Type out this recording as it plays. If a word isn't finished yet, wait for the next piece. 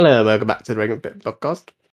Hello, welcome back to the Regular Bit Podcast.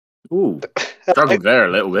 Ooh, struggled there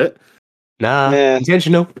a little bit. Nah, Yeah.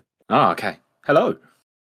 intentional. Oh, okay. Hello.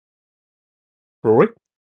 Rory?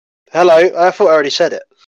 Hello, I thought I already said it.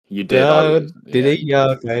 You did. Did he? Yeah,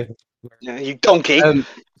 okay. Yeah, you donkey.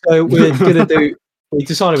 So we're gonna do. We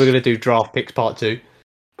decided we're gonna do draft picks part 2.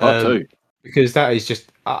 Part 2. Because that is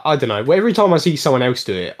just I don't know. Every time I see someone else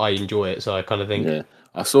do it, I enjoy it. So I kind of think Yeah,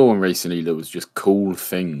 I saw one recently that was just cool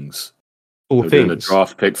things. all They were doing a things.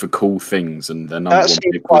 draft pick for cool things, and their That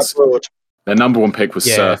seems quite broad. number one pick was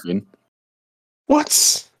Yeah. surfing.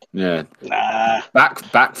 What? Yeah, Nah.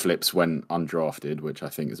 backflips went undrafted, which I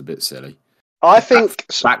think is a bit silly. I think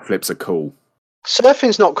Backflips are cool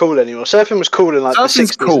surfing's not cool anymore. Surfing was cool in like the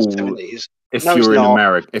Surfing's 60s cool. and 70s. if No, it's you're in not.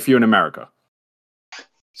 America. If you're in America,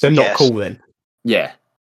 So not Yes. cool then. yeah.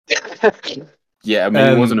 Yeah, I mean,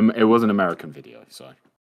 it was an American video, so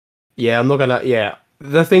Yeah, I'm not gonna. Yeah,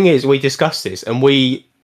 the thing is, we discussed this, and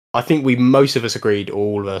I think most of us agreed, or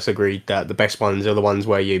all of us agreed, that the best ones are the ones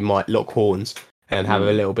where you might lock horns and have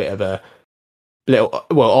a little bit of a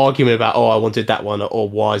argument about, I wanted that one, or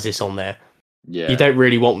why is this on there? yeah. You don't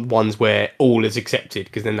really want ones where all is accepted,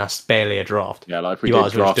 because then that's barely a draft. Yeah, like we You might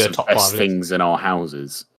did as well just drafts do a of top best 5 list. things in our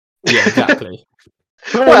houses. Yeah, exactly.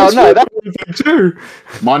 Well, no, that too.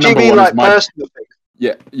 My do you number mean one like is my personal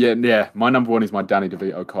things? yeah. My number one is my Danny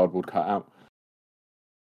DeVito cardboard cutout.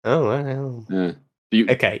 Oh well. Yeah. Do you,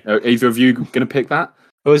 Okay. are either of you gonna pick that?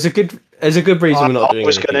 Well, there's a good reason we're not I doing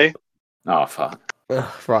was anything. going to. Oh fuck.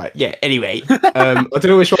 Right. Yeah. Anyway, I don't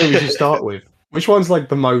know which one we should start with. Which one's like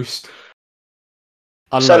the most?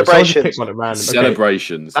 I don't know. So I'll just pick Celebrations. one at random. Okay.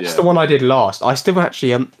 Celebrations. That's yeah. the one I did last. I still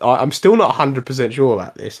actually I'm still not 100% sure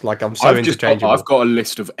about this. Like I'm so interchangeable. I've got a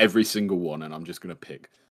list of every single one, and I'm just gonna pick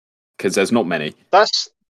because there's not many. That's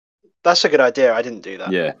a good idea. I didn't do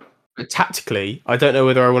that. Yeah. But tactically, I don't know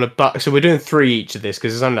whether I want to. So we're doing 3 each of this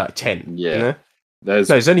because there's only like 10. Yeah. You know? There's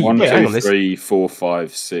No, it's only 1, hang 2, on, this 3, 4,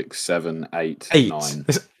 5, 6, 7, 8, 8. 9.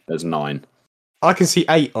 There's 9. I can see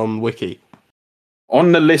 8 on Wiki.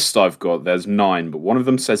 On the list I've got, there's 9, but one of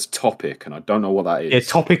them says topic, and I don't know what that is. Yeah,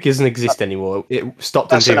 topic doesn't exist anymore. It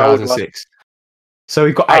stopped in That's an old 2006. So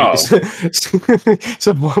we've got 8.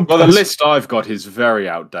 So one Well, the person- list I've got is very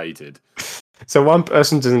outdated. So one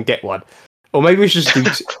person doesn't get one, or maybe we should just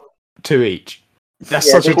do 2 each. That's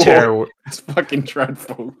Yeah, such a do 2. terrible. It's fucking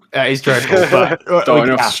dreadful. That is dreadful. But we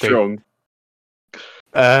Starting off have to. strong.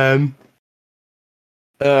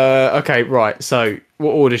 Okay, right. So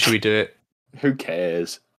what order should we do it? Who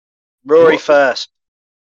cares? Rory What? first.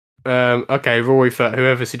 Okay, Rory first.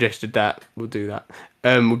 Whoever suggested that, we'll do that.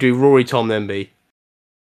 We'll do Rory, Tom, then B.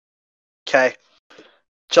 Okay.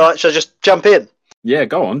 Shall I just jump in? Yeah,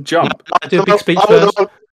 go on, jump. Do a big speech I first.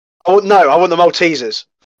 want the Maltesers.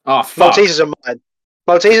 Ah, fuck. Maltesers are mine.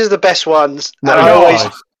 Maltesers are the best ones. No, and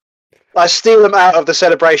no. I steal them out of the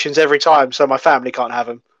celebrations every time, so my family can't have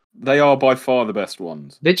them. They are by far the best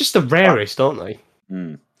ones. They're just the rarest, aren't they?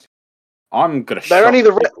 I'm gonna. They're shock only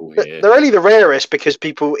people here. they're only the rarest because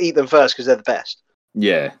people eat them first because they're the best.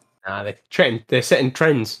 Yeah, Nah, they're setting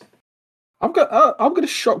trends. I'm gonna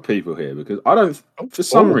shock people here because I don't. For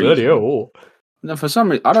some reason,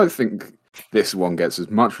 I don't think this one gets as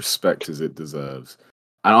much respect as it deserves.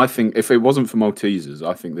 And I think if it wasn't for Maltesers,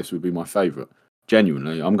 I think this would be my favourite.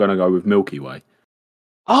 Genuinely, I'm gonna go with Milky Way.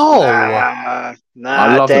 Oh, Nah,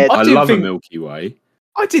 I love dead. I a didn't think- Milky Way.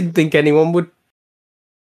 I didn't think anyone would.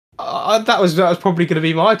 That was probably going to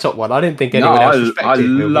be my top one. I didn't think anyone else I respected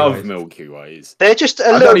Milky love Ways. Milky Ways. They're just a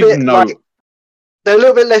I little don't bit even know. like they're a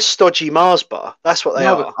little bit less stodgy Mars bar. That's what they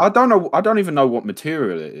No, are. I don't know. I don't even know what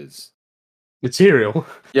material it is. Material.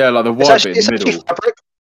 Yeah, like the It's white actually, bit in it's the actually middle. fabric.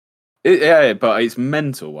 Yeah, but it's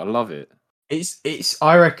mental. I love it. It's.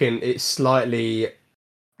 I reckon it's slightly.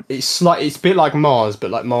 It's a bit like Mars,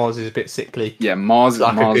 but like Mars is a bit sickly. Yeah, Mars.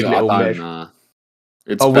 Like a Mars. good I little don't mesh. know.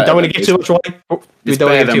 It's Oh, we better don't want to than- give too much away. We It's don't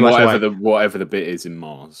want better to give too than much away. whatever the bit is in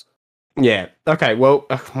Mars. Yeah. Okay. Well,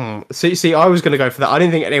 see, I was going to go for that. I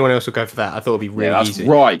didn't think anyone else would go for that. I thought it'd be really Yeah, that's easy.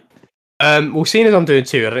 right. Well, seeing as I'm doing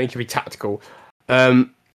 2, I don't think it could be tactical.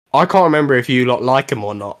 I can't remember if you like them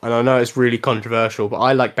or not, and I know it's really controversial, but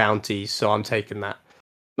I like bounties, so I'm taking that.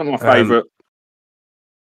 Not my favourite.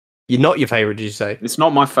 You're not your favourite, did you say? It's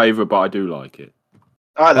not my favourite, but I do like it.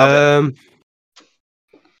 I love it.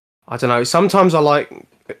 I don't know. Sometimes I like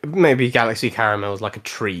maybe Galaxy Caramel is like a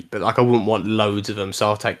treat, but like I wouldn't want loads of them, so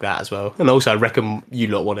I'll take that as well. And also, I reckon you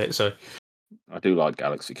lot want it, so I do like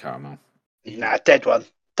Galaxy Caramel. Nah, dead one.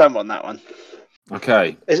 Don't want that one.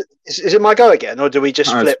 Okay. Is it my go again, or do we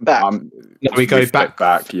just flip back? No, we go flip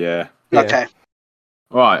back. Yeah. yeah. Okay.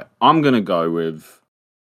 Right. I'm gonna go with.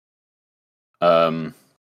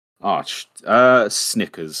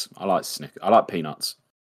 Snickers. I like Snickers. I like peanuts.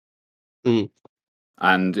 Mm.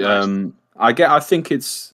 And Nice. I think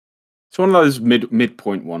it's one of those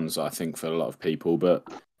midpoint ones. I think for a lot of people, but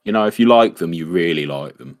if you like them, you really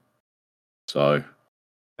like them. So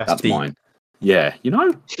that's deep. mine. Yeah,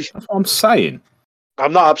 that's what I'm saying.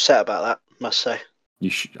 I'm not upset about that, must say. You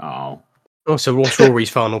should. Oh, So what's Rory's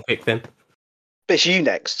final pick then? But it's you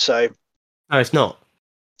next, so No, it's not.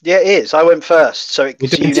 yeah, it is. I went first, so We're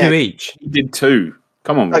it's doing you two next. each. you did 2.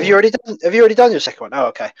 Come on, Have you already done your second one? Oh,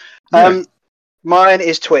 okay. Yeah. Mine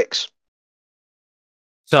is Twix.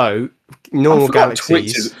 So I normal forgot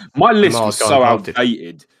Twix galaxies. my list Mars was Guy so Bolted.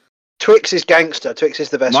 outdated. Twix is gangster. Twix is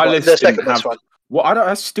the best My one. list The didn't second best have- one. Well,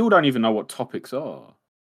 I still don't even know what topics are.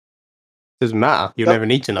 Doesn't matter. You'll No. never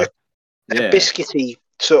need to know. They're Yeah. biscuity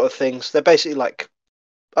sort of things. They're basically like,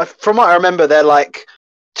 from what I remember, they're a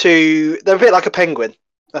bit like a penguin.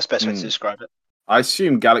 That's the best way to describe it. I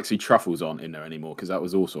assume Galaxy Truffles aren't in there anymore because that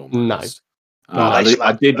was also on my No. list. No, I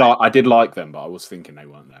they did like them, but I was thinking they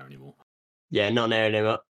weren't there anymore. Yeah, not there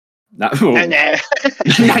anymore. No.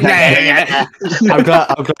 I'm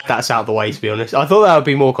glad that's out of the way. To be honest, I thought that would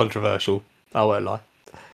be more controversial. I won't lie.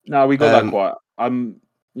 No, we got that quite.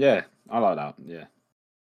 Yeah, I like that.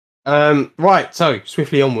 Yeah. Right. So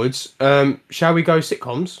swiftly onwards. Shall we go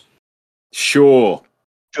sitcoms? Sure.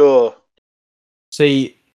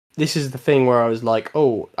 See, this is the thing where I was like,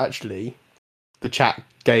 oh, actually, the chat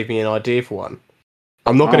gave me an idea for one.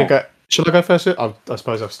 I'm not going to go. Should I go first? I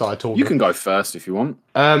suppose I've started talking. You can go first if you want.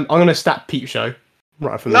 I'm going to stat Peep Show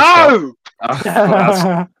right from the start.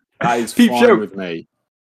 No, That is Peep fine Show. with me.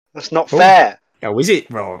 that's not fair. Oh, is it,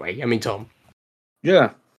 Rory? I mean, Tom.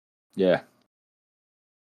 Yeah.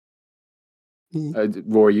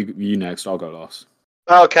 Rory, you next. I'll go last.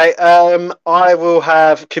 Okay. I will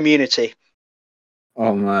have Community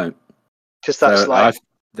Oh no, because that's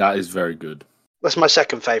that is very good. that's my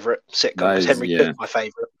second favorite sitcom. That is- Henry yeah. Cook's my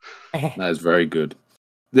favorite. That is very good.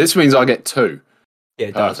 This means I get 2. Yeah,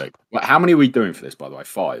 it does. Perfect. Well, how many are we doing for this, by the way?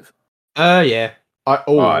 5. Yeah.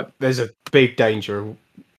 Alright. There's a big danger.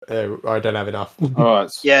 I don't have enough. All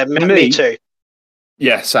right. Yeah, For me too.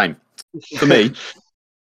 Yeah, same. For me,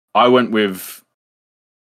 I went with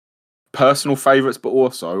personal favourites, but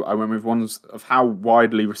also I went with ones of how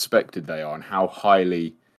widely respected they are and how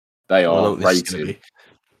highly they I know are what this is gonna rated. be.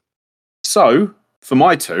 So, for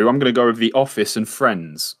my 2, I'm going to go with The Office and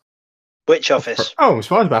Friends. Which office? Oh, I'm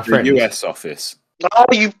surprised about The Friends. US Office. Oh,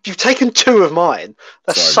 you've taken 2 of mine.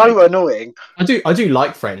 That's Sorry, so annoying. I do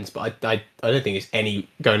like Friends, but I don't think it's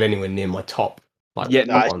going anywhere near my top. Yeah,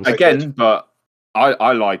 no, ones. it's again, but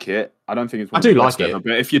I like it. I don't think it's. I One do of the like best it. ever,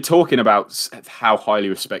 but if you're talking about how highly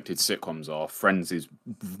respected sitcoms are, Friends is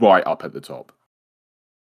right up at the top.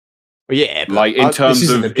 Well, yeah, but Like in terms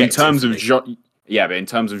of but in terms of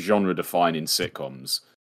genre defining sitcoms,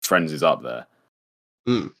 Friends is up there.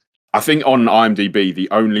 Mm. I think on IMDb the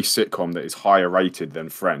only sitcom that is higher rated than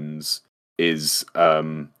Friends is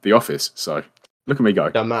The Office. So look at me go.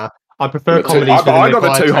 Don't matter. I prefer comedies. I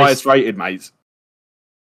got the 2 highest rated, mate.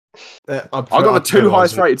 I I got the 2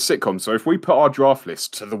 highest rated sitcoms. So if we put our draft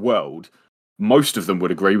list to the world, most of them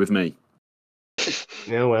would agree with me.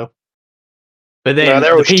 Yeah, well. But then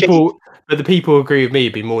they're all the people who agree with me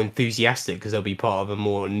would be more enthusiastic because they'll be part of a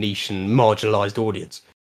more niche and marginalised audience.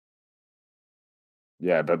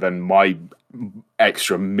 Yeah, but then my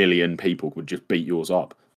extra million people would just beat yours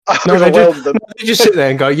up. No, Overwhelmed them. they just sit there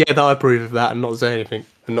and go, yeah, I approve of that, and not say anything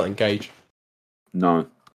and not engage. No.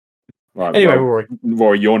 Right. Anyway, well,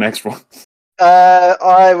 Rory, your next one.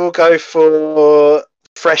 I will go for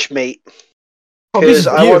Fresh Meat. Oh, this is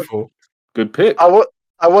I want- beautiful. Good pick. I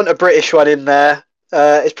want a British one in there.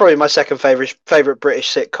 It's probably my second favorite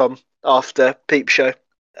British sitcom after Peep Show.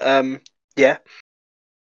 Yeah,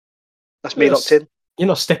 that's me Yes. locked in. You're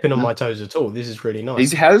not stepping on my toes at all. This is really nice.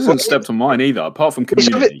 He hasn't stepped on mine either, apart from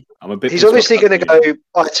Community. I'm a bit. He's pissed off obviously about going to Community.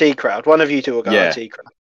 go IT crowd. One of you two will go Yeah. IT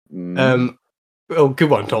crowd. Oh, good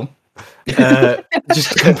one, Tom.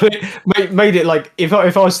 Just made it like if I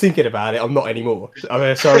was thinking about it, I'm not anymore.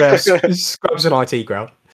 So Scrubs and IT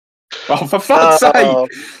crowd Oh, for fuck's sake!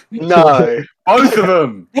 No. Both of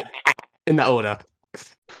them. in that order.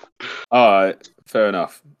 All right, fair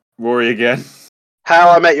enough. Rory again. How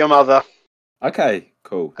I Met Your Mother. Okay,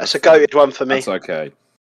 cool. That's a goated one for me. That's okay.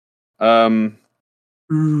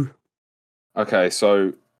 Okay,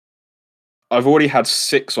 so I've already had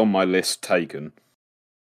 6 on my list taken.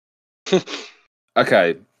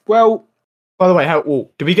 Okay, well, By the way,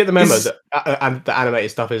 do we get the memo This- that the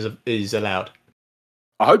animated stuff is allowed?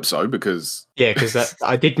 I hope so because Yeah, because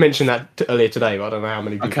I did mention that earlier today, but I don't know how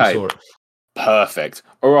many people Okay. saw it. perfect.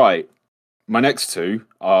 All right, my next two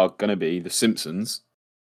are going to be The Simpsons,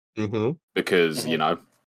 because, you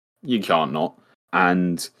can't not.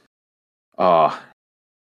 And I'm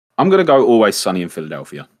going to go Always Sunny in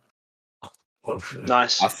Philadelphia.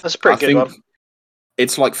 Nice. That's a pretty good one.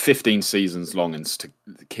 It's like 15 seasons long, and to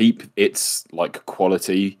keep its like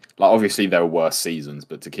quality, like obviously there are worse seasons,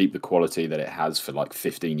 but to keep the quality that it has for like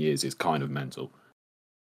 15 years is kind of mental.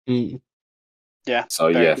 Yeah.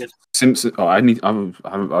 So good. Simpsons. Oh,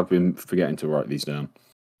 I've been forgetting to write these down.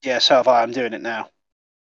 Yeah, so have I. I'm doing it now.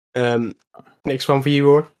 Next one for you,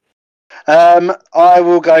 Roy. I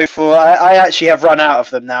will go for. I actually have run out of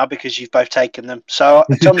them now because you've both taken them. So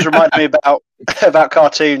Tom's reminded me about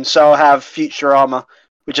cartoons. So I'll have Futurama,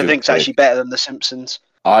 which I think is actually better than The Simpsons.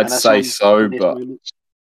 I'd say so, but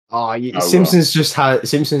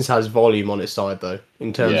Simpsons has volume on its side though,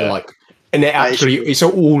 in terms of like, and it's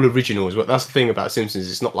all originals. But that's the thing about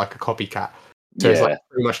Simpsons; it's not like a copycat. So it's like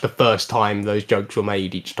pretty much the first time those jokes were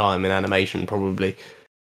made each time in animation, probably.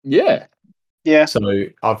 Yeah. So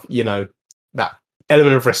I've that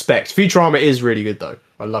element of respect. Futurama is really good though.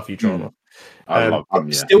 I love Futurama. I love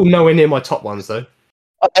them, Still nowhere near my top ones though.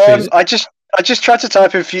 I just tried to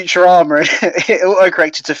type in Futurama and it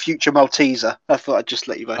auto-corrected to Future Malteser. I thought I'd just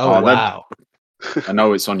let you both know. Oh wow! I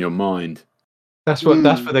know it's on your mind. That's what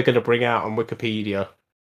they're going to bring out on Wikipedia.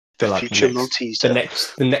 Like Future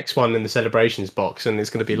Malteser. The next one in the celebrations box, and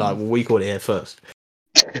it's going to be like, well, we got it here first.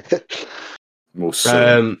 We'll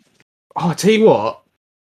see. I'll tell you what.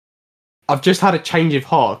 I've just had a change of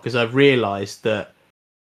heart because I've realised that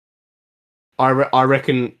I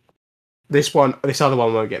reckon this other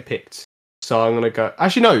one won't get picked. So I'm going to go...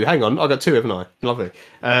 Actually, no, hang on. I got two, haven't I? Lovely.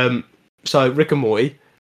 So Rick and Morty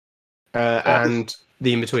and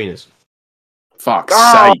The In-Betweeners. Fuck's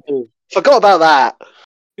sake. Forgot about that.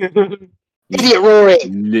 Idiot Rory.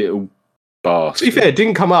 Little bastard. To be fair, it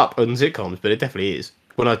didn't come up on sitcoms, but it definitely is.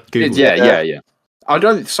 When I Googled it. Yeah.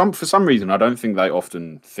 For some reason, I don't think they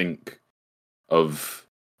often think of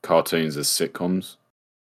cartoons as sitcoms.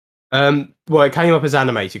 Well, it came up as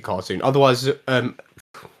animated cartoon. Otherwise,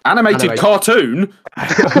 animated cartoon?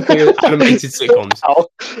 Animated sitcoms. Wow,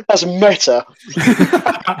 that's meta.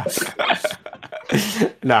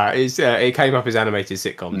 No, it came up as animated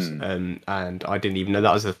sitcoms, and I didn't even know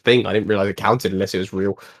that was a thing. I didn't realise it counted unless it was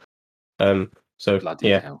real. So bloody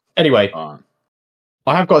yeah. Hell. Anyway,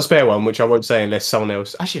 I have got a spare one, which I won't say unless someone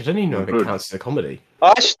else. Actually, I don't even know if it counts as a comedy.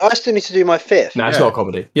 I still need to do my fifth. No, it's not a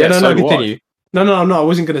comedy. Yeah, no, continue. No, I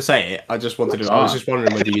wasn't going to say it. I just wanted to. I was just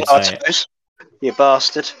wondering whether you'd say it. You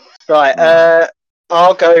bastard. Right,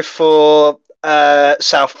 I'll go for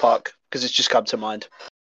South Park because it's just come to mind.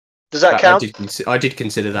 Does that count? I did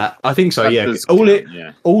consider that. I think so. Yeah. All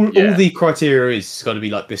the criteria is got to be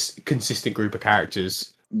like this consistent group of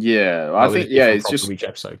characters. Yeah, I think it's just each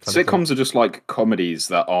episode. Sitcoms are just like comedies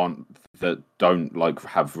that don't like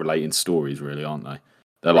have relating stories, really, aren't they?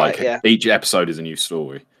 They're each episode is a new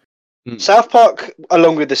story. South Park,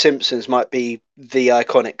 along with The Simpsons, might be the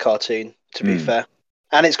iconic cartoon. To be fair,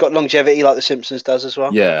 and it's got longevity like The Simpsons does as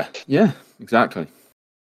well. Yeah, exactly.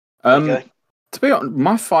 To be honest,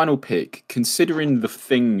 my final pick, considering the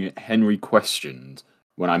thing Henry questioned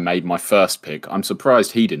when I made my first pick, I'm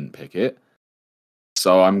surprised he didn't pick it.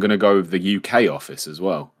 So I'm going to go with the UK Office as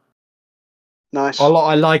well. Nice.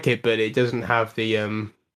 I like it, but it doesn't have the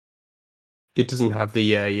volume. It doesn't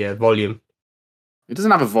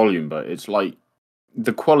have a volume, but it's like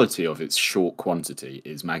the quality of its short quantity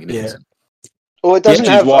is magnificent. Yeah. Well, it doesn't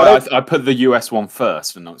have. Why I put the US one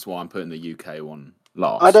first, and that's why I'm putting the UK one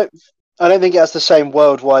last. I don't think it has the same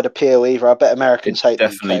worldwide appeal either. I bet Americans hate it.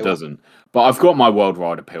 Definitely doesn't. But I've got my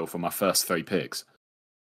worldwide appeal for my first three picks.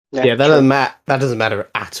 Yeah, that doesn't matter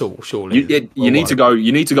at all. Surely you need to go.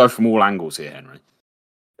 You need to go from all angles here, Henry.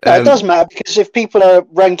 No, it does matter because if people are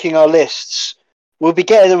ranking our lists, we'll be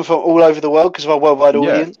getting them from all over the world because of our worldwide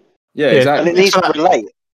audience. Yeah, exactly. And it needs to relate.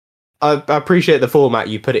 I appreciate the format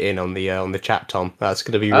you put it in on the chat, Tom. That's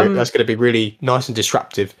going to be really nice and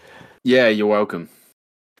disruptive. Yeah, you're welcome.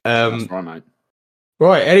 That's right, mate.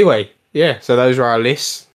 Right. Anyway, so those are our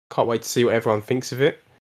lists. Can't wait to see what everyone thinks of it.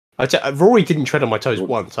 Rory didn't tread on my toes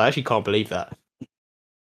once. I actually can't believe that.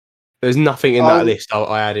 There's nothing in that list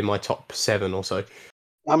I had in my top 7 or so.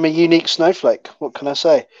 I'm a unique snowflake. What can I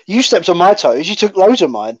say? You stepped on my toes. You took loads of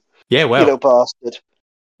mine. Yeah, well. You little bastard.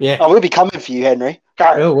 Yeah. I will be coming for you, Henry.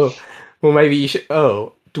 Oh, well, maybe you should...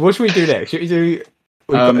 Oh, what should we do next? Should we do...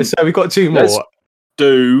 we've got 2 more. Let's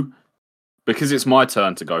do... Because it's my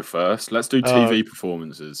turn to go first, let's do TV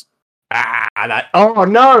performances. Oh,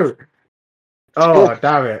 no! Oh,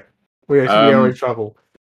 damn it. We are in trouble.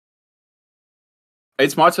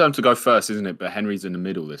 It's my turn to go first, isn't it? But Henry's in the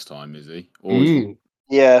middle this time, is he? Or is he?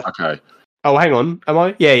 Yeah. Okay. Oh, hang on. Am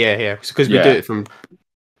I? Yeah. Because we Yeah. do it from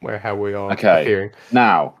how we are appearing.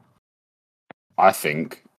 Now, I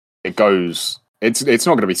think it goes. It's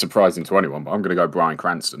not going to be surprising to anyone, but I'm going to go Bryan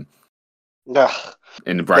Cranston Ugh.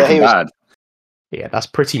 in the Breaking Bad. Yeah, that's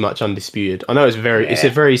pretty much undisputed. I know it's a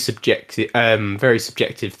very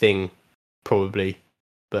subjective thing, probably,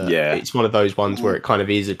 but it's one of those ones where it kind of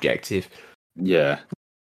is objective. Yeah,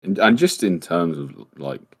 and just in terms of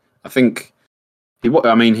like, I think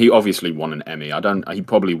he obviously won an Emmy. He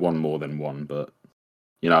probably won more than one, but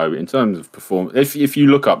in terms of performance, if you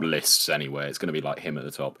look up lists anywhere, it's going to be like him at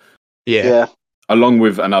the top. Yeah. Along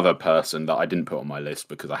with another person that I didn't put on my list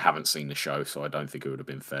because I haven't seen the show, so I don't think it would have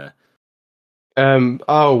been fair.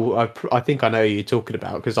 I think I know who you're talking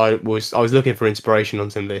about because I was looking for inspiration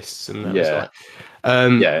on some lists and that was like,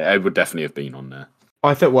 it would definitely have been on there.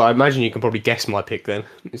 I thought. Well, I imagine you can probably guess my pick then.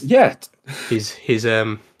 Yeah, his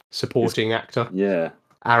supporting actor. Yeah,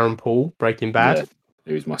 Aaron Paul, Breaking Bad. Yeah.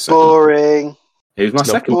 He was my second. Boring. He was my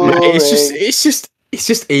second. It's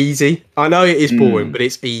just easy. I know it is boring, but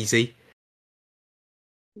it's easy.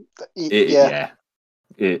 It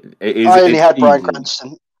is. I only had Bryan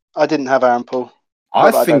Cranston. I didn't have Aaron Paul.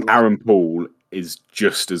 I think Aaron Paul is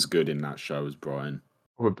just as good in that show as Bryan.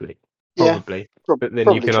 Probably. Yeah, But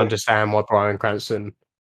then you can understand why Bryan Cranston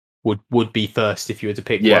would be first if you were to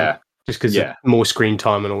pick one. Just because of more screen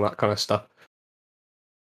time and all that kind of stuff.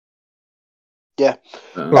 Yeah.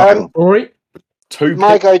 Rory? Two.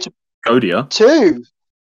 My go-to. Godia. 2.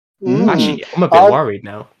 Actually, I'm a bit worried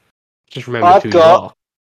now. Just remember who you are.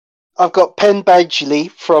 I've got Penn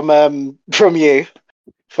Badgley from you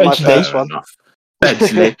for my first one.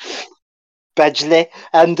 Badgley.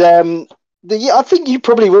 And I think you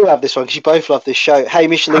probably will have this one because you both love this show.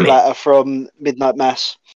 Hamish Linklater from Midnight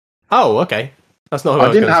Mass. Oh, okay. That's not who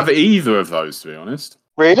I didn't have either of those, to be honest.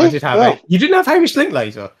 Really? I did have You didn't have Hamish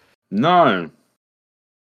Linklater? No.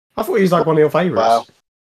 I thought he was like one of your favourites. Wow.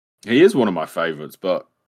 He is one of my favourites, but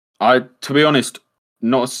to be honest,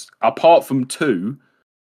 apart from 2,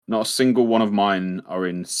 not a single one of mine are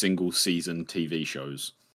in single season TV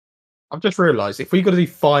shows. I've just realised if we got to do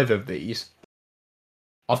 5 of these,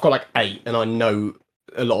 I've got like 8, and I know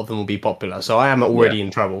a lot of them will be popular, so I am already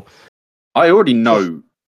in trouble. I already know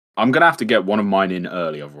I'm going to have to get one of mine in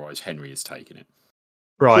early, otherwise Henry is taking it.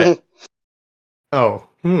 Right. I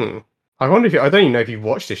wonder I don't even know if you've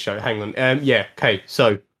watched this show. Hang on. Okay.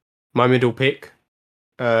 So, my middle pick,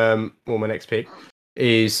 my next pick,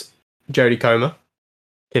 is Jodie Comer,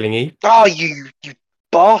 Killing Eve. Oh, you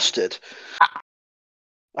bastard!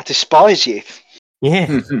 I despise you.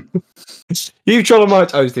 Yeah. You trod on my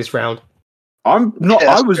toes this round. I'm not.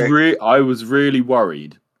 Yeah, I was really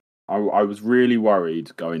worried. I was really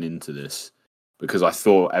worried going into this because I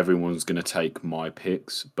thought everyone was going to take my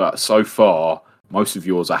picks, but so far, most of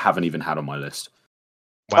yours I haven't even had on my list.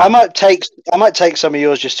 Wow. I might take some of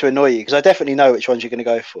yours just to annoy you because I definitely know which ones you're going to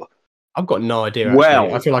go for. I've got no idea. Actually.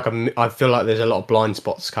 Well, I feel like there's a lot of blind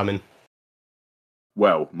spots coming.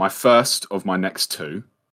 Well, my first of my next 2,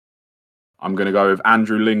 I'm going to go with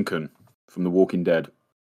Andrew Lincoln from The Walking Dead.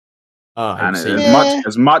 And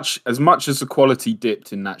as much as the quality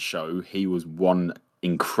dipped in that show, he was one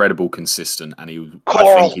incredible consistent, and I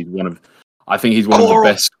think he's one of the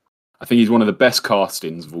best. I think he's one of the best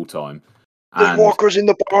castings of all time. There's walkers in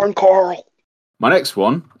the barn, Carl. My next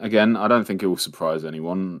one, again, I don't think it will surprise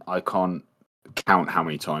anyone. I can't count how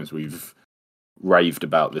many times we've raved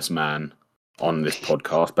about this man on this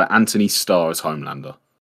podcast, but Anthony Starr as Homelander.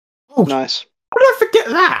 Oh, nice. How did I forget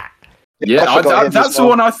that? Yeah, that's the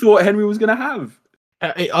one I thought Henry was going to have.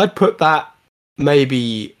 I'd put that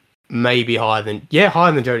maybe higher than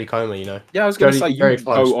Jodie Comer. Yeah, I was going to say you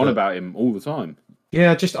go on about him all the time.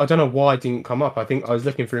 Yeah, I don't know why it didn't come up. I think I was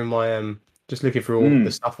looking through my looking through all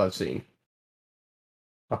the stuff I've seen.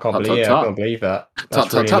 I can't believe that.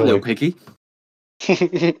 Tut, little picky.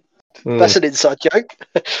 That's an inside joke.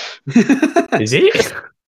 Is it?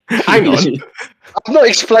 Hang on. I'm not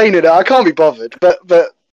explaining it. I can't be bothered. But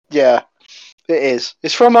yeah, it is.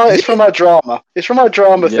 It's from our drama. It's from our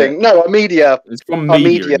drama thing. No, our media. It's from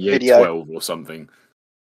media in year video. 12 or something.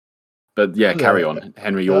 But yeah, carry on,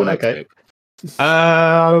 Henry. Your next pick.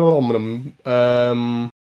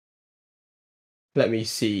 Let me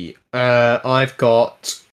see. I've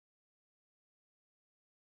got.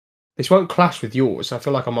 This won't clash with yours. I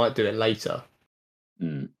feel like I might do it later.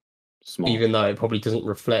 Smart. Even though it probably doesn't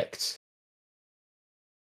reflect.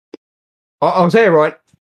 I'll tell you right.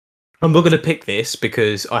 I'm not going to pick this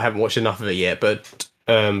because I haven't watched enough of it yet. But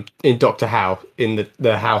in Doctor House, in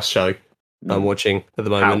the House show I'm watching at the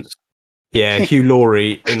moment. Yeah, Hugh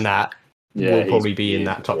Laurie in that Yeah, will probably be in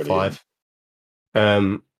that top 5.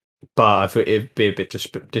 But I thought it'd be a bit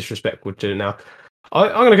disrespectful to do it now.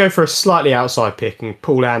 I'm going to go for a slightly outside pick, and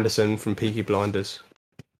Paul Anderson from Peaky Blinders.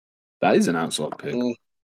 That is an outside pick.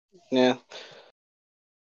 Yeah.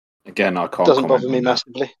 Again, I can't. Doesn't bother me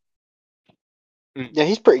massively. Yeah,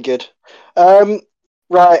 he's pretty good.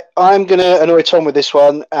 Right, I'm going to annoy Tom with this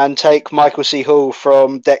one and take Michael C. Hall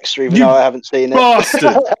from Dexter, even though I haven't seen it.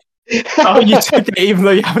 Bastard! Oh, you took it even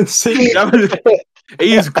though you haven't seen it.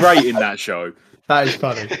 He is great in that show. That is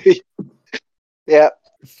funny. Yeah.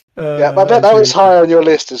 Yeah, I bet that was high on your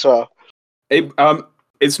list as well.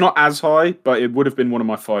 It's not as high, but it would have been one of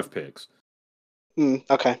my 5 picks.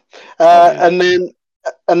 Okay. And then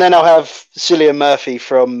I'll have Cillian Murphy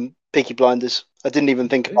from Peaky Blinders. I didn't even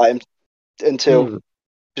think about him until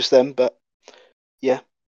just then, but yeah.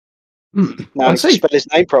 Now I can spell his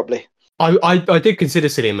name properly. I did consider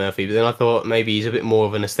Cillian Murphy, but then I thought maybe he's a bit more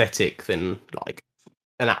of an aesthetic than like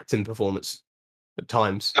an acting performance at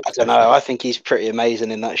times. I don't know. I think he's pretty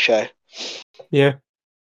amazing in that show. Yeah.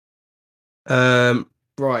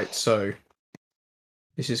 Right. So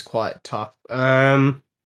this is quite tough. Okay.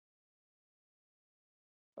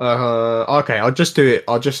 I'll just do it.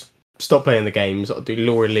 I'll just stop playing the games. I'll do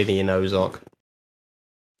Laura Linney and Ozark,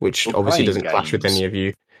 which obviously doesn't clash with any of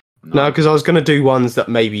you. No, because I was going to do ones that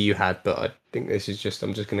maybe you had, but I think this is just.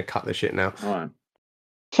 I'm just going to cut the shit now. All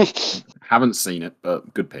right. Haven't seen it,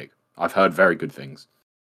 but good pick. I've heard very good things.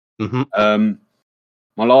 Mm-hmm.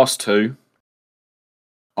 My last 2,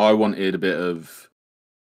 I wanted a bit of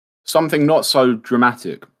something not so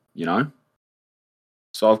dramatic, you know.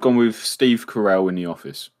 So I've gone with Steve Carell in The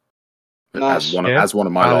Office as one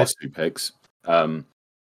of my last 2 picks. I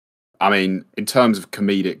mean, in terms of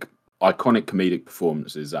iconic comedic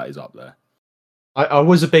performances, that is up there. I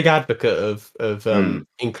was a big advocate of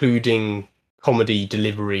including comedy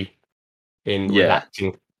delivery in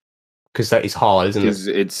acting, because that is hard, isn't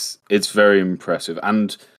it? It's very impressive.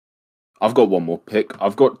 And I've got one more pick.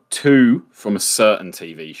 I've got 2 from a certain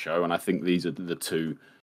TV show, and I think these are the 2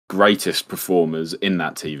 greatest performers in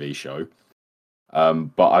that TV show.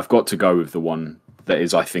 But I've got to go with the one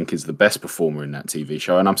that I think is the best performer in that TV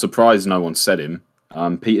show, and I'm surprised no one said him.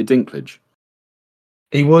 Peter Dinklage.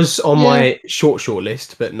 He was on my short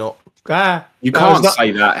list, but not. You can't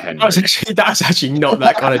say that, Henry. That's actually not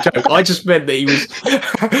that kind of joke. I just meant that he was.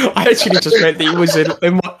 I actually just meant that he was in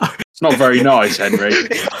my. It's not very nice, Henry.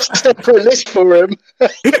 Separate list for him.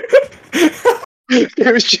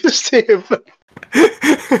 It was just him.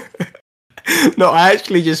 No, I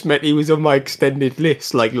actually just meant he was on my extended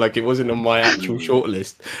list, like it wasn't on my actual short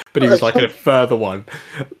list, but he was like a further one.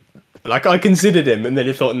 Like I considered him, and then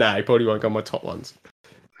I thought, nah, he probably won't go on my top ones.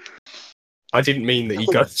 I didn't mean that he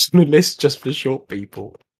goes on the list just for short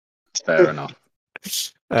people. Fair enough.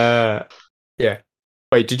 Yeah.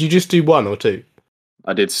 Wait, did you just do 1 or 2?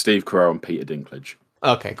 I did Steve Carell and Peter Dinklage.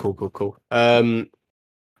 Okay, cool.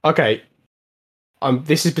 Okay.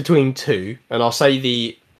 This is between 2, and I'll say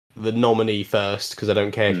the nominee first because I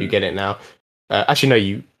don't care if you get it now. Actually,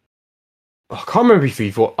 no, I can't remember if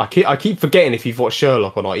you've watched. I keep forgetting if you've watched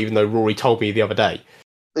Sherlock or not, even though Rory told me the other day.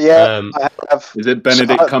 Yeah, I have. Is it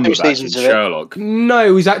Benedict Cumberbatch in Sherlock? No,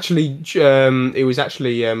 it was actually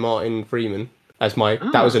Martin Freeman as my.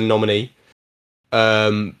 That was a nominee.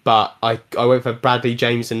 But I went for Bradley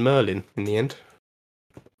James and Merlin in the end.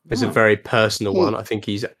 It's a very personal one. I think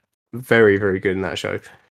he's very, very good in that show.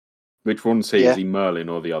 Which one's he? Is he Merlin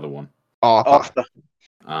or the other one? Arthur.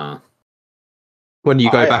 When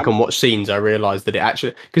you go back and watch scenes, I realised that it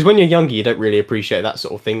actually... Because when you're younger, you don't really appreciate that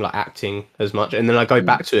sort of thing, like acting, as much. And then I go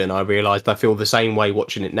back to it and I realised I feel the same way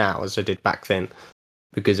watching it now as I did back then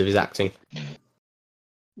because of his acting.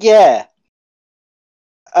 Yeah.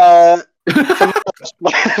 Yeah!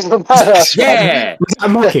 Was that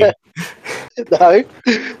mocking?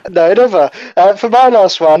 No, never. For my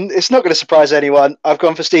last one, it's not going to surprise anyone. I've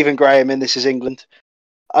gone for Stephen Graham in This Is England.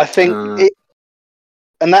 I think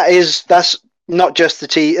and that's not just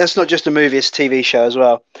that's not just a movie, it's a TV show as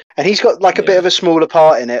well. And he's got like a bit of a smaller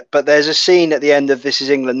part in it, but there's a scene at the end of This Is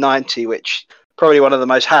England 90, which probably one of the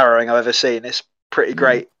most harrowing I've ever seen. It's pretty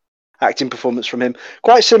great acting performance from him.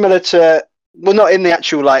 Quite similar to, well, not in the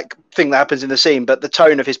actual like thing that happens in the scene, but the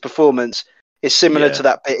tone of his performance is similar to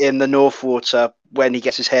that bit in The Northwater when he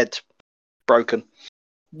gets his head broken.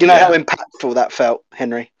 You know how impactful that felt,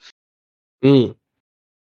 Henry?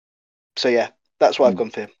 So yeah, that's what I've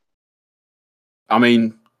gone for him. I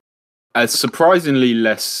mean, as surprisingly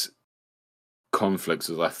less conflicts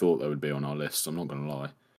as I thought there would be on our list, I'm not going to lie.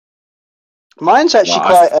 Mine's actually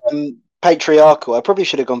quite patriarchal. I probably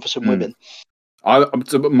should have gone for some women.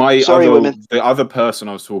 The other person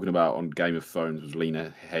I was talking about on Game of Thrones was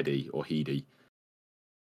Lena Headey.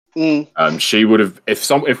 She would have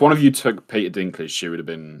if one of you took Peter Dinklage, she would have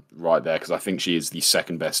been right there because I think she is the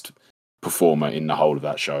second best performer in the whole of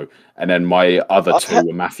that show. And then my other two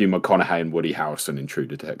were Matthew McConaughey and Woody Harrelson in True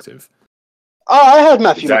Detective. Oh, I had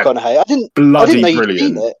Matthew McConaughey. I didn't know you'd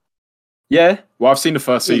seen it. Yeah, well, I've seen the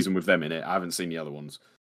first season with them in it. I haven't seen the other ones.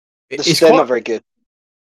 They're not very good.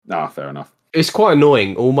 Nah, fair enough. It's quite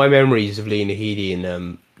annoying. All my memories of Lena Headey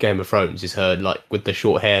in Game of Thrones is her like with the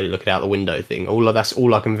short hair looking out the window thing. That's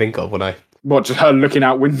all I can think of when I. What, just her looking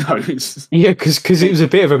out windows? Yeah, because it was a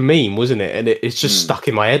bit of a meme, wasn't it? And it's just stuck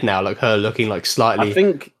in my head now, like her looking like slightly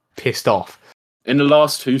pissed off. In the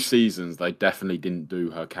last 2 seasons, they definitely didn't do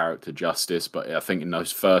her character justice, but I think in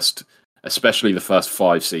those especially the first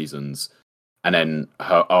 5 seasons, and then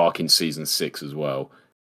her arc in season 6 as well,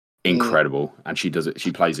 incredible. And she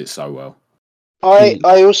plays it so well.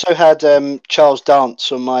 I also had Charles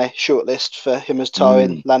Dance on my shortlist for him as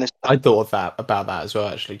Tywin Lannister. I thought about that as well,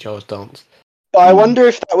 actually, Charles Dance. But I wonder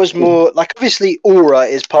if that was more like, obviously aura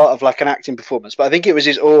is part of like an acting performance, but I think it was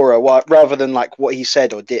his aura rather than like what he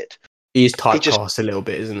said or did. He's typecast a little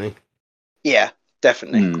bit, isn't he? Yeah,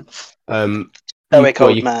 definitely. Stoic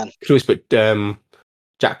old man. You could always put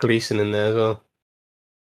Jack Gleeson in there as well.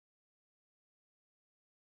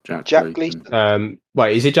 Jack Gleeson.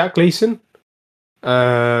 Wait, is it Jack Gleeson?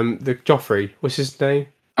 The Joffrey. What's his name?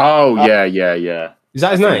 Oh yeah. Is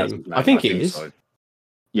that his name? I think it is. So.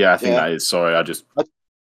 Yeah, I think that is. Sorry, I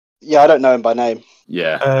don't know him by name.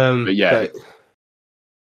 Yeah.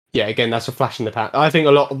 Yeah, again, that's a flash in the pan. I think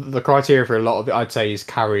a lot of the criteria for a lot of it, I'd say, is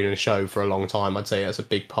carrying a show for a long time. I'd say that's a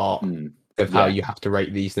big part of how you have to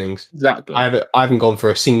rate these things. Exactly. I haven't gone for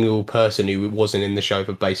a single person who wasn't in the show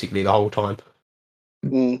for basically the whole time.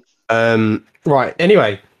 Right.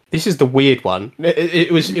 Anyway, this is the weird one.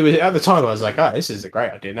 It was at the time I was like, this is a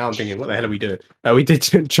great idea. Now I'm thinking, what the hell are we doing? We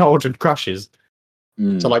did childhood crushes.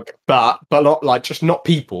 So but not like just not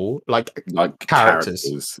people, like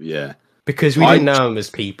characters. Yeah. Because we didn't know them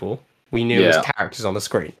as people, we knew them as characters on the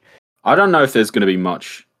screen. I don't know if there's going to be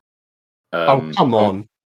much. Come on,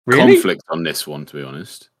 really? Conflict on this one, to be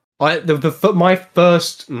honest. My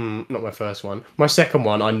first, not my first one, my second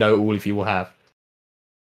one. I know all of you will have.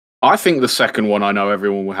 I think the second one I know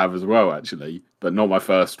everyone will have as well, actually, but not my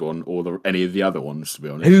first one or any of the other ones, to be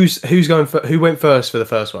honest. Who's going for? Who went first for the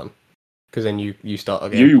first one? Because then you start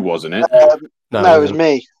again. You wasn't it? No, it was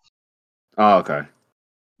me. Oh, okay.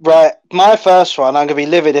 Right, my first one, I'm going to be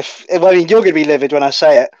livid you're going to be livid when I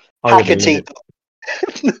say it. Hacker T-Dog.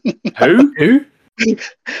 Who?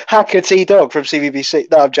 Hacker T-Dog from CBBC.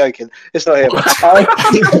 No, I'm joking. It's not him.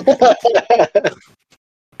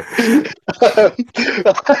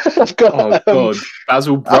 I've got, God.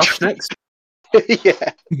 Basil Brush next?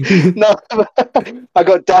 Yeah. No, I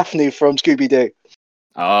got Daphne from Scooby-Doo.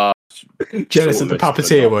 Jealous of the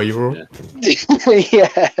puppeteer, were you, Raw?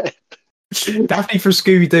 Yeah. Daphne from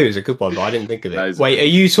Scooby-Doo is a good one, but I didn't think of it. Wait, are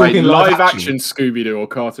you talking live action Scooby-Doo or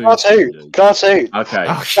cartoon? Cartoon.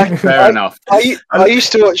 Okay, fair enough. I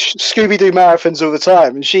used to watch Scooby-Doo marathons all the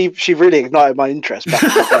time, and she really ignited my interest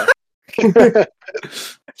back in the day.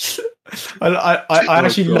 I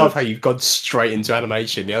actually love how you've gone straight into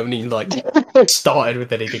animation. You haven't even started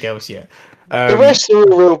with anything else yet. The rest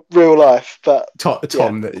are real life, but Tom,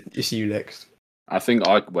 it's you next. I think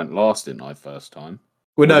I went last, didn't I, first time?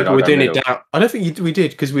 Well, no, but we're doing it down. I don't think we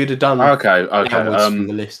did because we'd have done. Okay. From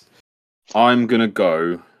the list. I'm gonna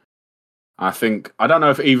go. I don't know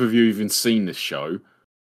if either of you even seen this show,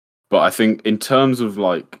 but I think in terms of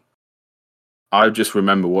I just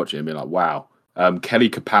remember watching it and being like, wow. Kelly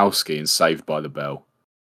Kapowski in Saved by the Bell.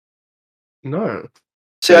 No.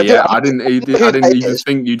 See, I didn't even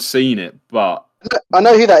think you'd seen it, but I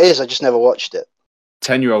know who that is. I just never watched it.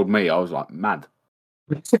 10-year-old me, I was like, mad.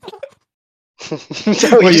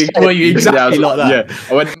 Were you exactly like that? Yeah,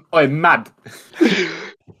 I went mad.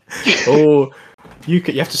 Oh, you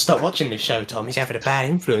have to stop watching this show, Tom. He's having a bad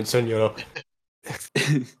influence on your.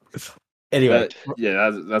 Anyway,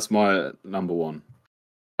 that's my number one.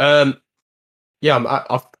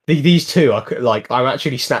 These two, I'm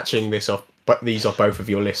actually snatching these off both of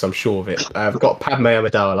your lists. I'm sure of it. I've got Padme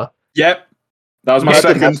Amidala. Yep, that was my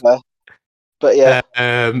second. But yeah.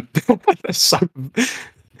 So,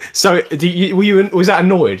 was that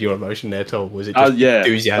annoyed? Your emotion there, Tom? Was it just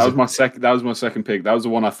enthusiasm? That was my second pick. That was the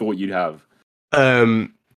one I thought you'd have.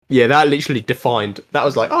 Yeah, that literally defined. That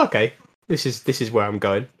was like, okay, this is where I'm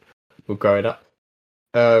going. We're growing up.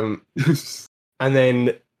 And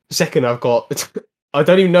then second, I've got. I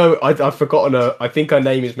don't even know. I've forgotten her. I think her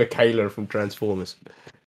name is Michaela from Transformers.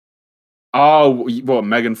 Oh, what,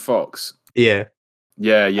 Megan Fox? Yeah.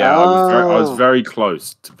 Yeah. I was very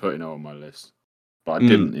close to putting her on my list, but I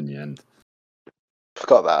didn't in the end.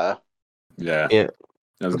 Forgot about her. Yeah.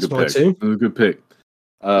 That was a good pick. Too. That was a good pick.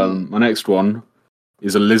 My next one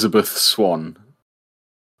is Elizabeth Swann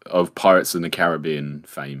of Pirates in the Caribbean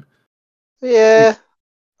fame. Yeah,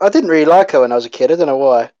 I didn't really like her when I was a kid. I don't know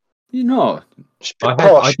why. You know,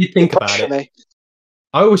 I did think about it. Me.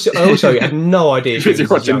 I also had no idea she was you're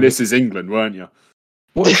watching This Is England, weren't you?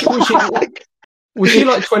 Was she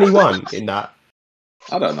like 21 in that?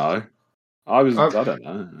 I don't know. I don't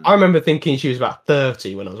know. I remember thinking she was about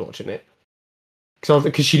 30 when I was watching it.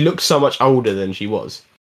 Because she looked so much older than she was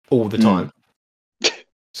all the time.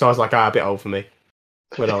 So I was like, a bit old for me.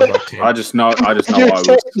 When I was like 10. I just know I was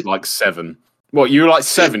like 7. What, you were like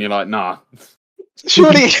 7? You're like, nah.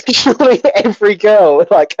 Surely every girl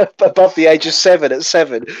like above the age of 7 at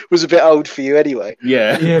 7 was a bit old for you anyway.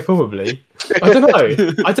 Yeah, probably. I don't know.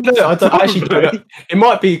 I actually don't know. It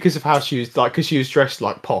might be because of how she was like, because she was dressed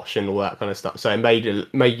like posh and all that kind of stuff. So it made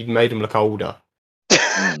him look older.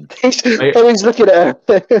 He's looking at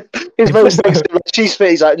her. His mate's next to him. She's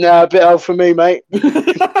fit. He's like, nah, a bit old for me, mate.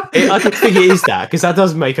 I don't think it is that, because that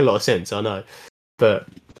does make a lot of sense. I know, but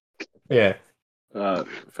yeah.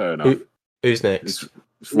 Fair enough. Who's next?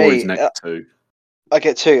 It's Rory's next two. I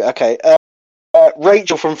get 2. Okay.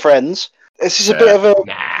 Rachel from Friends. This is a bit of a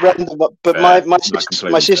random, but my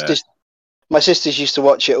sisters used to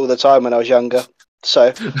watch it all the time when I was younger.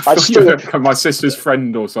 So I still my sister's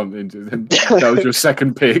friend or something. That was your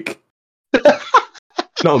second pick.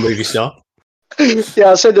 Not a movie star. Yeah,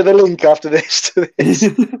 I'll send her the link after this.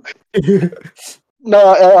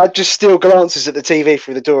 No, I just steal glances at the TV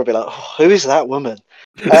through the door and be like, oh, who is that woman?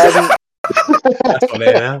 That's on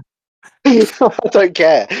it now. I don't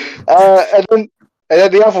care. And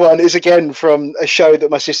then the other one is again from a show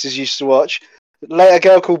that my sisters used to watch. A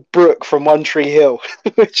girl called Brooke from One Tree Hill,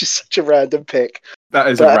 which is such a random pick. That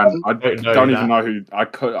is a random. I don't even know who. I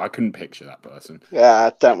couldn't picture that person. Yeah,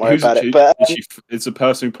 don't worry about it. But is the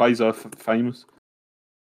person who plays her famous?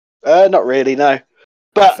 Not really, no.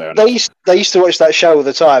 But they used to watch that show all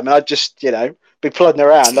the time, and I'd just be plodding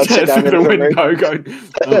around. I'd sit down in the window, going,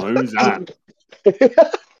 "Oh, who's that?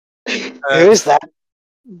 Who is that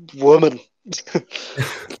woman?"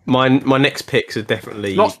 My next picks are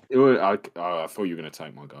definitely not. I thought you were going to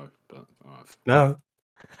take my go, but no.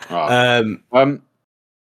 Right.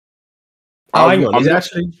 Hang on. Is it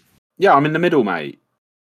actually? Yeah, I'm in the middle, mate.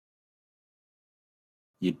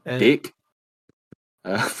 You dick.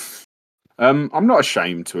 I'm not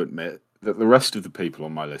ashamed to admit that the rest of the people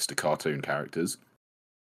on my list are cartoon characters.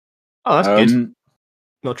 Oh, that's good.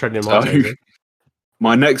 Not treading in my toes.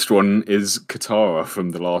 My next one is Katara from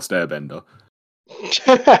The Last Airbender.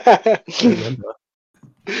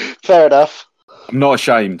 Fair enough. I'm not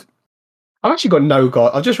ashamed. I've actually got no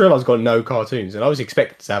I just realised I've got no cartoons, and I was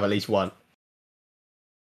expected to have at least one.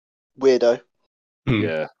 Weirdo.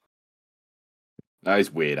 Yeah. That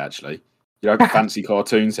is weird, actually. You don't fancy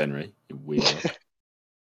cartoons, Henry? You're weird.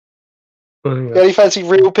 You only fancy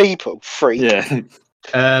real people? Freak. Yeah.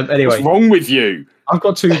 Anyway. What's wrong with you? I've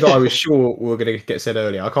got 2 that I was sure were going to get said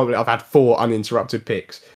earlier. I can't believe I've had 4 uninterrupted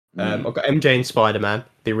picks. I've got MJ and Spider-Man,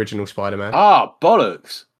 the original Spider-Man. Ah,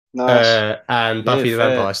 bollocks. Nice. And Buffy the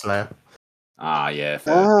Vampire Slayer. Ah, yeah.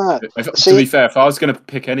 Fair. To be fair, if I was going to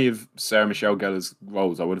pick any of Sarah Michelle Gellar's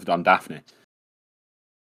roles, I would have done Daphne.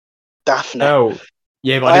 Daphne. Oh,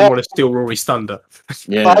 yeah, but I didn't want to steal Rory's thunder.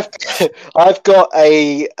 Yeah. I've got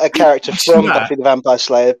a character from Buffy the Vampire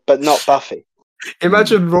Slayer, but not Buffy.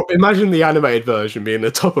 Imagine the animated version being the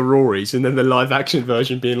top of Rory's, and then the live action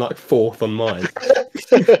version being like 4th on mine.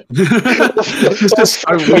 It's just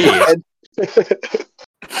so weird.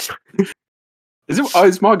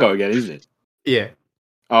 It's my go again, isn't it? Yeah.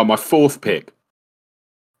 Oh, my 4th pick.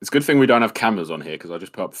 It's a good thing we don't have cameras on here because I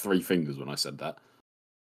just put up 3 fingers when I said that.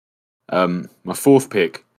 My 4th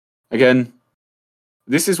pick. Again,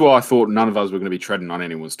 this is why I thought none of us were going to be treading on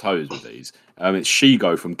anyone's toes with these. It's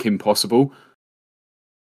She-Go from Kim Possible.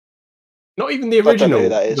 Not even the original,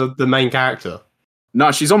 the main character.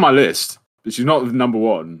 No, she's on my list, but she's not the number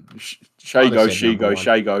 1. She-Go,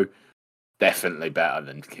 She-Go. Definitely better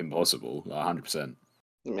than Kim Possible, 100%.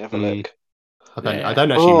 Let me have a look. I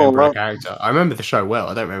don't actually remember her character. I remember the show well.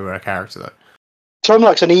 I don't remember her character though. Tom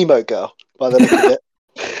likes an emo girl, by the look of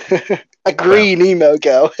it. A green emo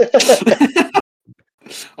girl.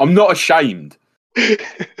 I'm not ashamed.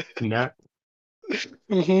 No.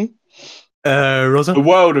 Mm-hmm. Rosa? The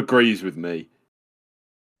world agrees with me.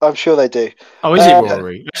 I'm sure they do. Oh, is it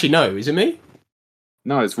Rory? Actually, no. Is it me?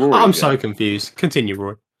 No, it's Rory. I'm so confused. Continue,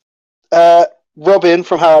 Rory. Robin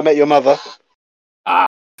from How I Met Your Mother. Ah,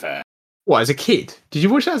 fair. What, as a kid? Did you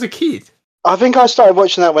watch that as a kid? I think I started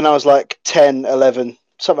watching that when I was like 10, 11,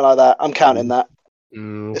 something like that. I'm counting that.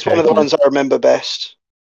 It's one of the ones I remember best.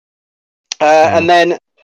 And then,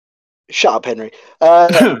 shut up, Henry.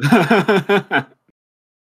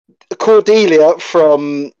 Cordelia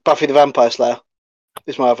from Buffy the Vampire Slayer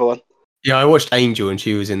is my other one. Yeah, I watched Angel and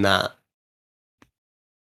she was in that.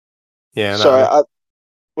 Yeah. Sorry,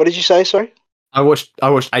 what did you say? Sorry. I watched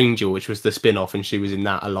Angel, which was the spin-off, and she was in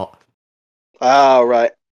that a lot. Oh,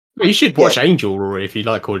 right. Well, you should watch Angel, Rory, if you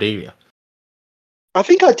like Cordelia. I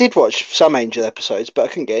think I did watch some Angel episodes, but I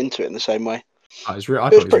couldn't get into it in the same way. I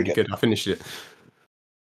thought it was really good. I finished it.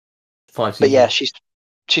 5 seasons. But yeah,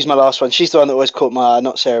 she's my last one. She's the one that always caught my eye,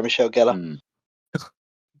 not Sarah Michelle Gellar.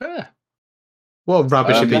 Yeah. What a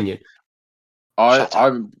rubbish opinion.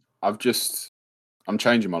 I'm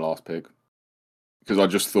changing my last pick because I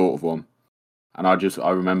just thought of one, and I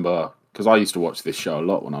remember because I used to watch this show a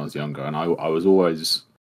lot when I was younger, and I always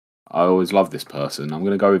loved this person. I'm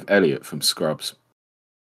going to go with Elliot from Scrubs.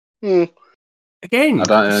 Again,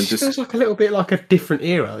 it feels like a little bit like a different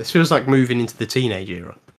era. This feels like moving into the teenage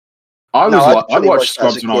era. I watched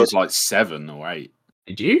Scrubs when I was like 7 or 8.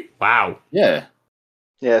 Did you? Wow. Yeah.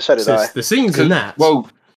 Yeah, so did I. The scenes in that.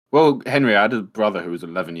 Well, Henry, I had a brother who was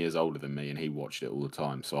 11 years older than me, and he watched it all the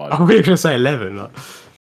time. So I was going to say 11. Like...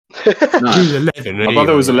 No, he was 11. My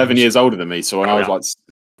brother was 11 years older than me, so when I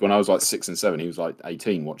was like 6 and 7, he was like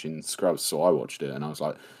 18 watching Scrubs. So I watched it, and I was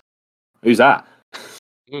like, "Who's that?"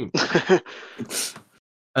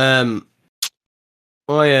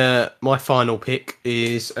 My final pick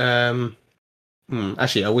is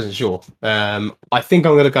actually I wasn't sure. I think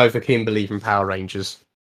I'm going to go for Kimberly from Power Rangers.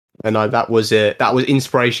 And that was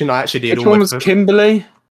inspiration. I actually did. Which one was Kimberly?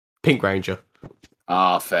 Pink Ranger.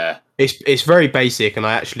 Ah, fair. It's very basic, and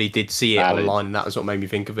I actually did see it online, and that was what made me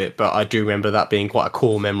think of it. But I do remember that being quite a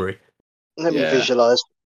core memory. Let me visualize.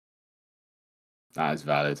 That is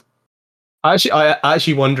valid. I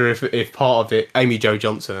actually wonder if part of it, Amy Jo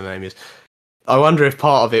Johnson, her name is. I wonder if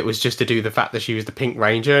part of it was just to do the fact that she was the Pink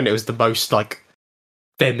Ranger, and it was the most like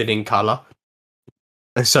feminine color.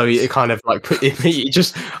 And so it kind of like it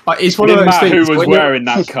just it's one of those things. Who was wearing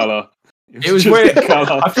that color? It was weird.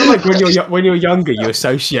 I feel like when you're younger, you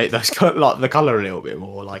associate those like the color a little bit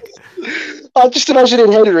more. Like I'm just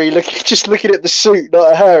imagining Henry looking at the suit,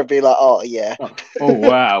 not at her, and be like, "Oh yeah." Oh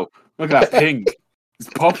wow! Look at that pink. It's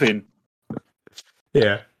popping.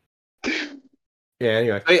 Yeah. Yeah.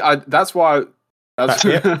 Anyway, that's why.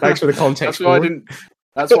 Thanks for the context.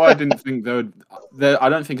 That's why I didn't think I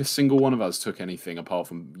don't think a single one of us took anything apart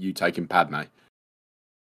from you taking Padme.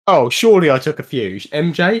 Oh, surely I took a few.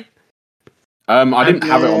 MJ? I didn't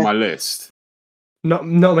have it on my list. Not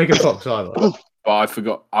Megan Fox either. But I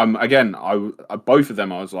forgot. Again, I both of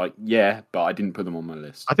them I was like, yeah, but I didn't put them on my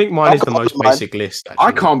list. I think mine is the most basic list. Actually.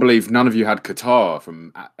 I can't believe none of you had Qatar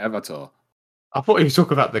from Avatar. I thought you were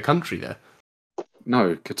talking about the country there.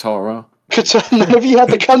 No, Qatar. Qatar. None of you had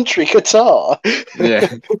the country Qatar. Yeah.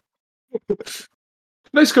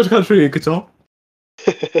 Let's go to country in Qatar.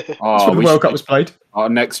 That's where the World Cup was played. Our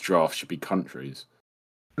next draft should be countries.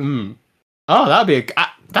 Oh,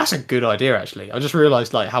 that's a good idea. Actually, I just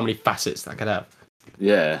realised like how many facets that could have.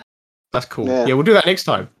 Yeah, that's cool. Yeah, we'll do that next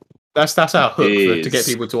time. That's our hook to get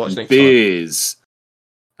people to watch next beers.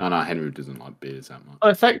 Time. Oh no, Henry doesn't like beers that much.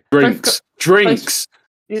 Oh, Drinks.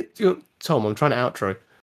 Tom, I'm trying to outro.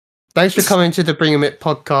 Thanks for coming to the Bring 'Em It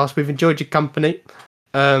podcast. We've enjoyed your company.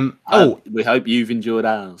 We hope you've enjoyed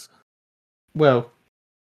ours. Well,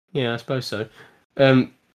 yeah, I suppose so.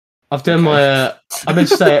 I've done my. I meant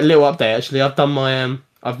to say a little update. Actually, I've done my.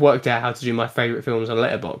 I've worked out how to do my favourite films on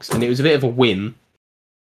Letterboxd, and it was a bit of a whim.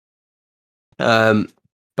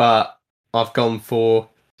 But I've gone for.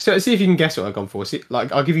 So see if you can guess what I've gone for. See,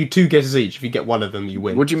 like I'll give you 2 guesses each. If you get one of them, you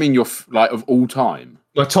win. What do you mean? You're like of all time?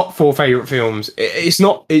 My top 4 favourite films. It's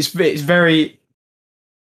not. It's very.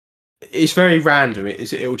 It's very random.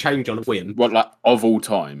 It will change on a whim. What, like of all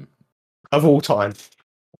time? Of all time.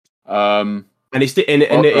 And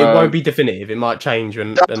it won't be definitive. It might change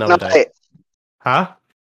another day. Huh?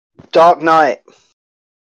 Dark Knight.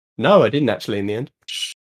 No, I didn't actually in the end.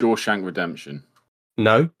 Shawshank Redemption.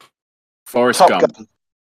 No. Forrest Gump.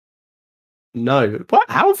 No. What?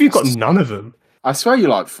 How have you got none of them? I swear you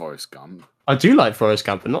like Forrest Gump. I do like Forrest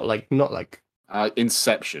Gump, but not like.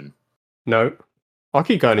 Inception. No. I'll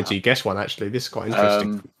keep going until you guess one. Actually, this is quite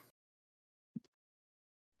interesting.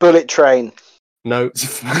 Bullet Train. No.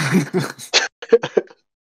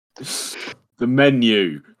 The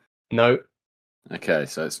Menu. No. Okay,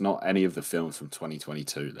 so it's not any of the films from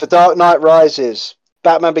 2022. Then. The Dark Knight Rises.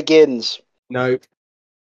 Batman Begins. No.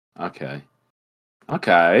 Okay.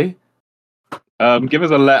 Give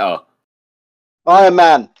us a letter. Iron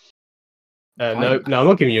Man. No, I'm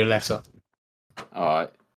not giving you a letter. All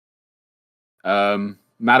right.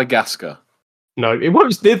 Madagascar. No, it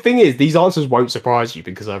won't. The thing is, these answers won't surprise you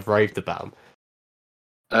because I've raved about them.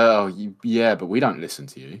 Oh, yeah, but we don't listen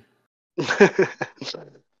to you.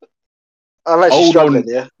 I'm actually struggling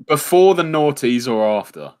here. Before the noughties or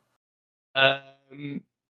after? I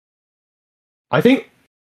think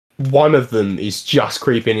one of them is just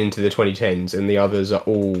creeping into the 2010s, and the others are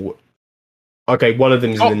all. Okay, one of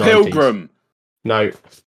them is in the 90s. Pilgrim. No.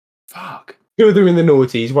 Fuck. 2 of them in the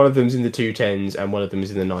noughties, one of them's in the 2010s, and one of them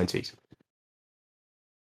is in the 90s.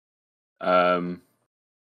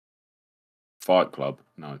 Fight Club.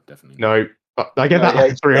 No, definitely not. No. I get that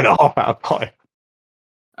like 3.5 out of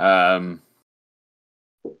 5.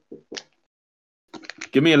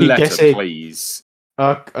 Give me a letter, please.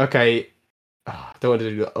 Okay. I don't want to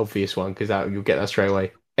do the obvious one because you'll get that straight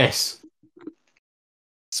away. S.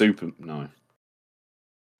 No.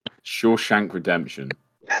 Shawshank Redemption.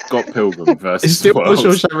 Scott Pilgrim versus It's still World.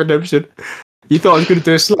 Shawshank Redemption. You thought I was going to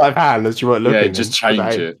do a sleight of hand as you weren't looking. Yeah, just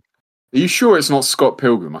change it. Are you sure it's not Scott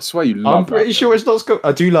Pilgrim? I swear you love. I'm pretty sure it's not Scott.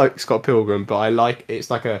 I do like Scott Pilgrim, but I like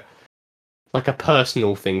it's like a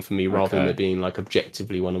personal thing for me rather than it being like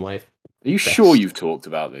objectively one of my. Are you sure you've talked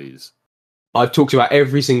about these? I've talked about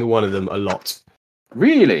every single one of them a lot.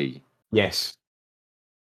 Really? Yes.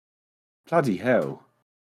 Bloody hell.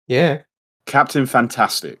 Yeah. Captain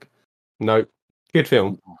Fantastic. No. Good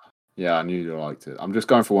film. Yeah, I knew you liked it. I'm just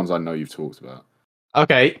going for ones I know you've talked about.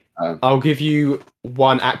 Okay. I'll give you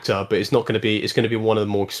one actor, but it's not going to be. It's going to be one of the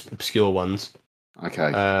more obscure ones.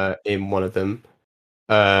 Okay. In one of them.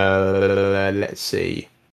 Let's see.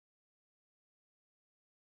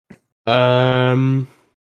 Oh,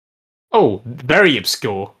 very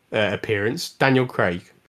obscure appearance. Daniel Craig.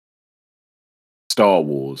 Star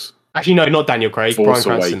Wars. Actually, no, not Daniel Craig. Force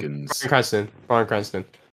Awakens. Bryan Cranston.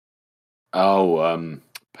 Oh,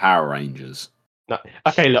 Power Rangers. No.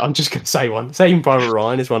 Okay, look, I'm just going to say one. Saving Private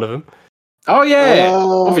Ryan is one of them. Oh, yeah.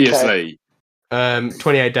 Obviously.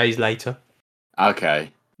 28 Days Later.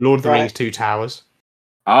 Okay. Lord of the Rings, Two Towers.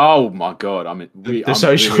 Oh, my God. The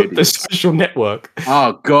Social Network.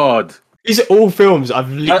 Oh, God. These are all films I've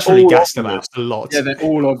literally gassed about a lot. Yeah, they're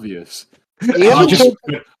all obvious. I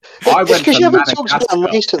went because you haven't talked about them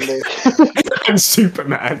recently. And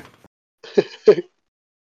Superman.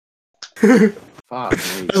 Fuck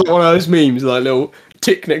me. That's one of those memes, like little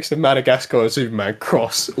tick next to Madagascar and Superman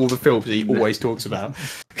cross all the films that he always talks about.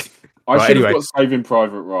 I should have got Saving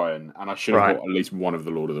Private Ryan, and I should have got at least one of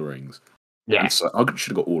the Lord of the Rings. Yeah. So I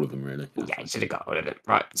should have got all of them, really. Yeah, you should have got all of them.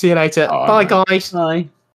 Right. See you later. Oh, bye, guys.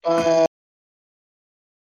 Bye.